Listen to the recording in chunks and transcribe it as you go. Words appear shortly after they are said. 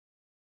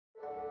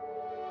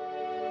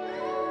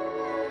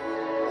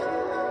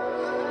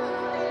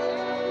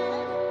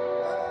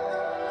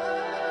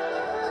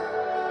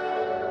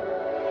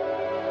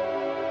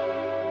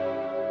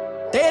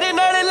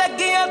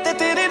ਲੱਗੀਆਂ ਤੇ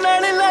ਤੇਰੇ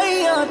ਨਾਲ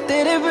ਲਾਈਆਂ,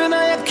 ਤੇਰੇ ਬਿਨਾ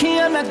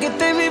ਅੱਖੀਆਂ ਨਾ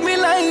ਕਿਤੇ ਵੀ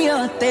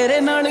ਮਿਲਾਈਆਂ। ਤੇਰੇ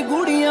ਨਾਲ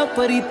ਗੂੜੀਆਂ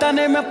ਪਰੀਤਾਂ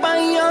ਨੇ ਮੈਂ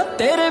ਪਾਈਆਂ,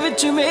 ਤੇਰੇ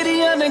ਵਿੱਚ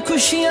ਮੇਰੀਆਂ ਨੇ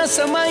ਖੁਸ਼ੀਆਂ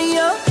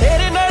ਸਮਾਈਆਂ।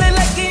 ਤੇਰੇ ਨਾਲ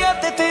ਲੱਗੀਆਂ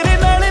ਤੇ ਤੇਰੇ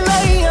ਨਾਲ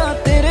ਲਾਈਆਂ,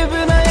 ਤੇਰੇ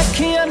ਬਿਨਾ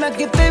ਅੱਖੀਆਂ ਨਾ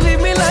ਕਿਤੇ ਵੀ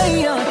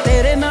ਮਿਲਾਈਆਂ।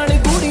 ਤੇਰੇ ਨਾਲ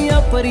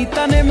ਗੂੜੀਆਂ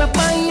ਪਰੀਤਾਂ ਨੇ ਮੈਂ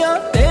ਪਾਈਆਂ,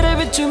 ਤੇਰੇ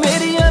ਵਿੱਚ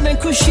ਮੇਰੀਆਂ ਨੇ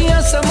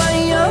ਖੁਸ਼ੀਆਂ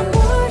ਸਮਾਈਆਂ।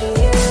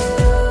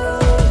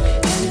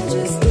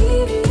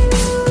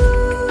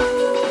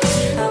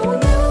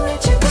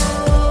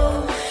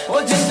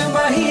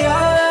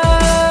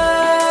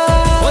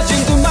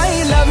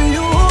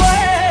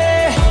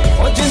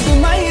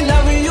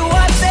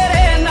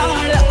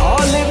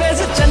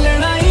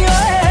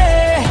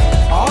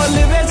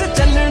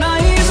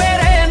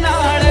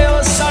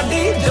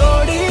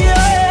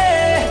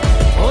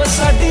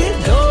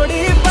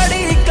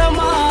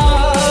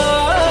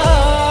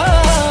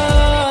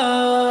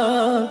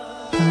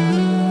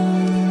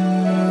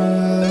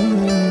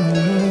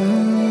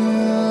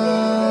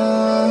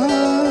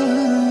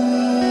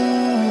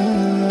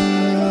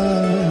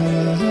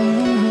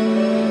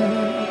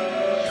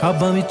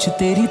 ख्वाबां विच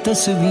तेरी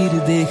तस्वीर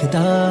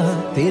देखदा,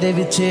 तेरे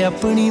विच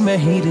अपनी मैं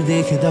हीर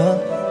देखदा।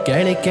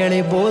 कहले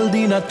कहले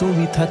बोलदी ना तू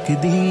भी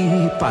थकदी,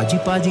 पाजी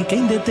पाजी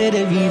कहंदे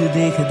तेरे वीर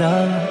देखदा।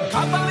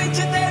 ख्वाबां विच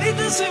तेरी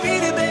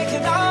तस्वीर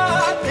देखदा,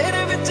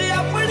 तेरे विच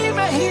अपनी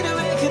मैं हीर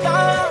देखदा।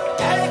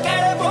 कहले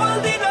कहले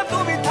बोलदी ना तू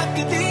भी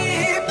थकदी,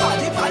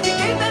 पाजी पाजी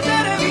कहंदे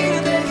तेरे वीर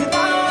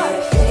देखदा।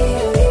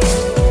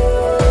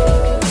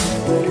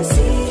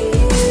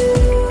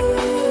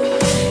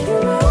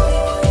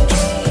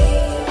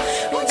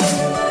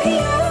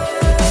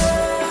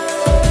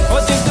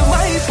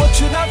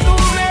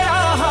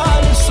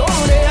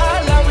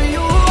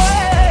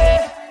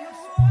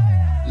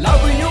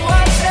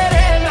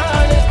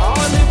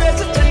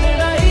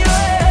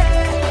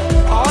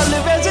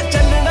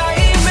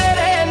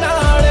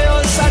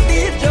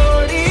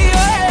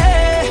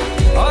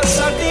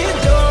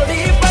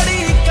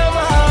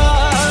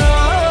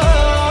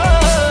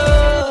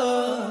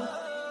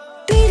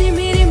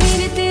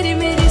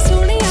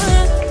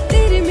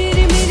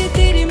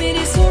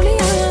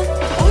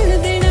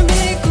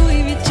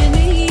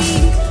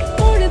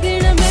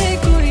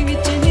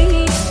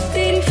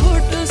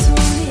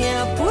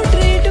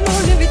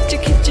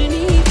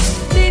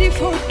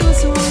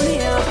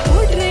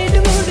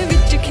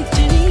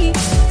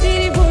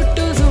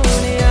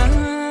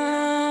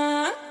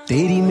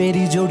 तेरी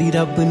मेरी जोड़ी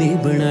रब ने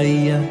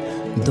बनाई आ,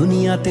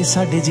 दुनिया ते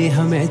साडे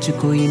जिहा मैच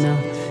कोई ना।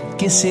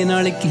 किसे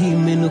नाल की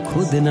मैनू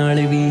खुद नाल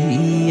भी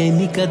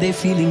इन्नी कदे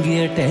फीलिंग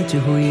अटैच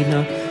हुई ना।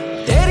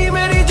 तेरी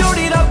मेरी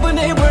जोड़ी रब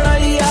ने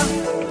बनाई आ,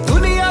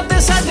 दुनिया ते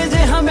साडे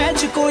जिहा मैच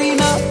कोई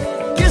ना।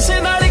 किसे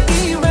नाल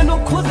की मैनू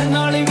खुद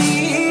नाल भी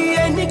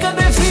इन्नी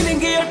कदे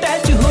फीलिंग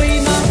अटैच हुई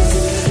ना।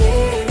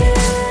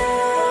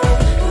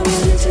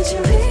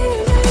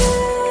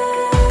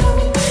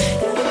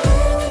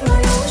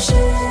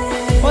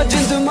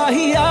 जिंद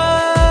माहिया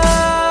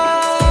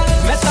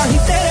मैं ताही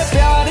तेरे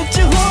प्यार च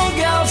हो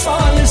गया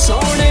फाल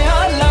सोने।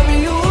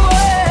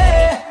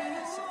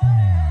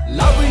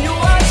 लव यू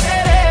आ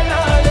तेरे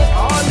नाल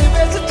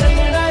ऑलवेज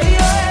चलना ही,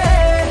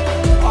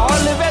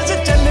 ऑलवेज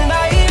चलना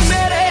ही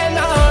मेरे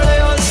नाल।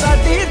 ओ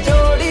साडी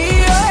जोड़ी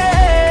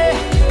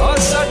ओ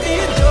साडी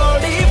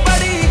जोड़ी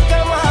बड़ी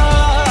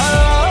कमाल।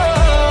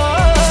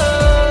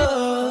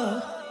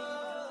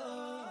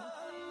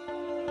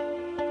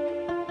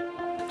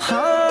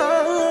 हाँ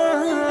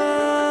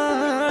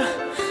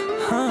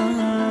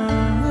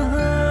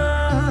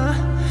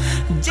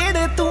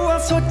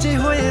सोचे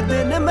हुए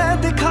दिन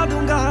मैं दिखा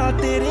दूंगा,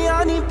 तेरे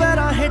आनी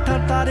पैरा हेठा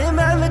तारे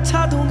मैं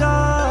विछा दूंगा।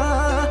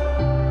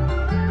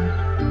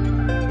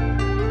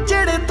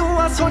 जेड़े तू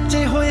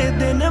सोचे हुए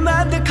दिन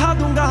मैं दिखा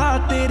दूंगा,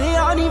 तेरे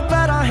आनी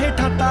पैरा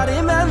हेठा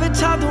तारे मैं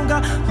विछा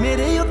दूंगा।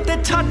 मेरे उत्ते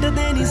छड्ड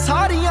देनी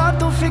सारियां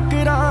तू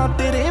फिकरां,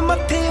 तेरे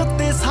मत्थे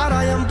उत्ते सारा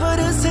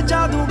अंबर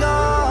सजा दूंगा।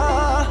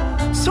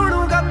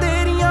 सुनूंगा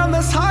तेरियां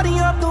मैं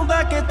सारियां तू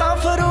बह के तां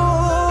फरो,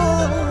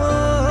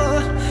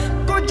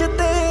 कुछ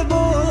ते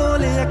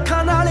बोल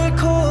अखां नाले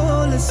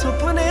खोल,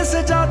 सुपने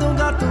सजा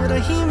दूंगा तू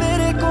रही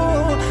मेरे को।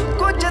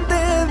 कुछ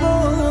ते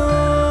बोल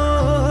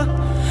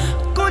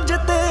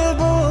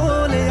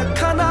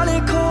अखां नाले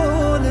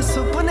खोल,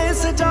 सुपने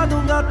सजा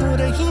दूंगा तू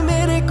रही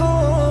मेरे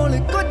कोल।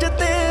 कुछ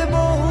ते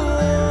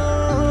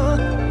बोल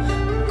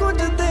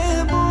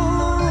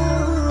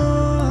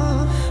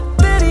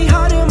तेरी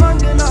हर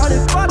मंग नाल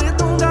भर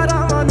दूंगा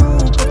रावां नूं,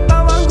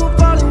 पुत्तां वांगू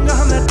पालूंगा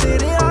मैं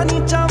तेरे आनी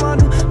चावां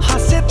नूं।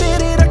 हासे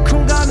तेरे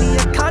रखूंगा नी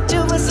अखां च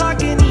वसा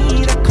के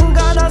नी,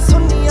 रखूंगा ना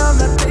सुनिया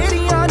मैं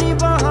तेरियां नी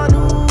बाहां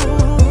नूं।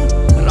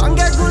 रंग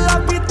है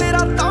गुलाबी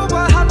तेरा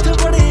तौबा हाथ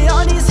बड़े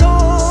आनी सो।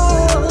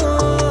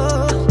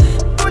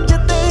 कुछ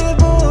ते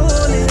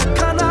बोल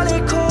अखां नाले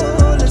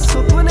खोल,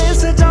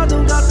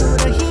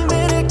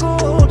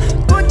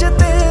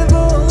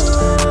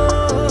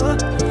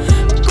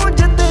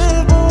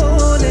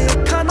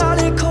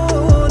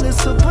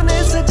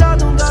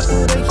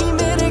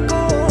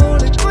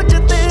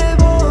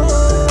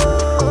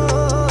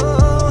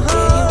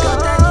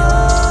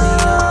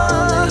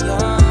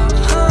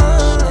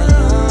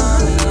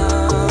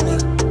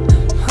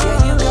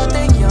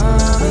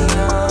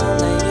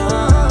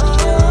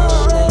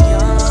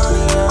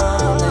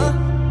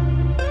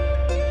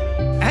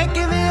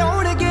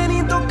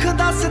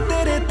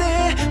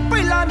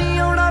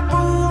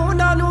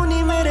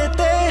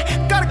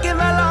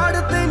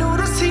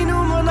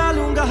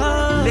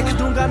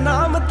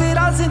 नाम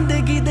तेरा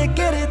जिंदगी दे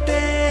घेरे ते।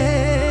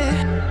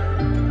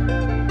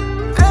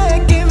 ऐ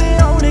किवें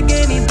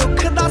आउणगे नी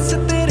दुख दस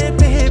तेरे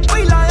ते,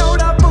 पहला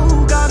आउणा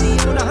पऊगा नी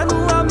उन्हां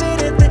नूं आ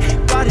मेरे ते।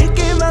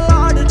 करके मैं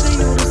लाड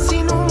तैनूं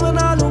रुस्सी नूं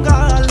मना लूंगा,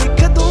 लिख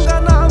दूंगा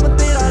नाम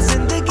तेरा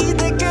जिंदगी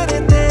दे घेरे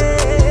ते।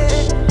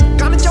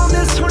 कन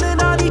चाहुंदे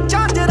सुणन वाली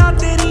झांजरां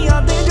तेरियां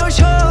दे जो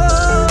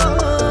शोर,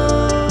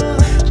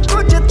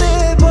 कुछ ते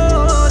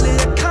बोल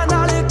अखां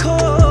नाल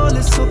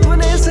खोल,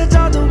 सुपने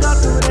सजा दूंगा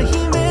तू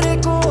रही मेरे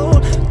कोल।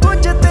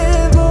 कुछ ते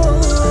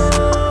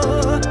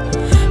बोल,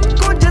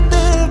 कुछ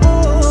ते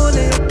बोल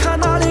अखां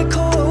नाल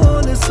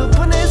खोल,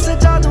 सुपने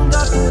सजा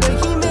दूंगा तू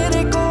रही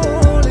मेरे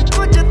कोल।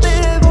 कुछ ते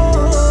बोल।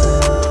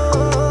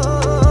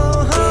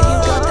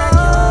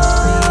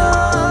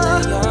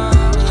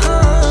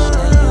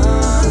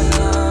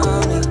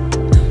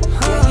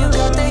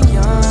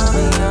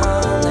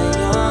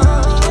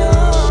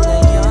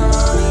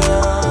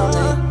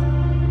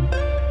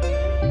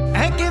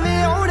 ऐ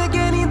किवें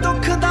आउणगे नी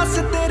दुख दस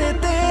तेरे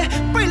ते,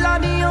 पहला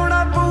नी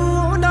आउणा पऊ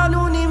उन्हां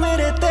नूं नी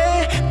मेरे ते।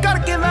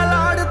 करके मैं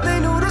लाड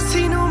तैनूं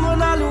रुस्सी नूं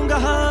मना लूंगा,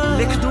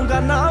 लिख दूंगा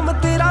नाम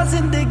तेरा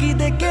जिंदगी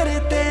दे घेरे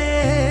ते।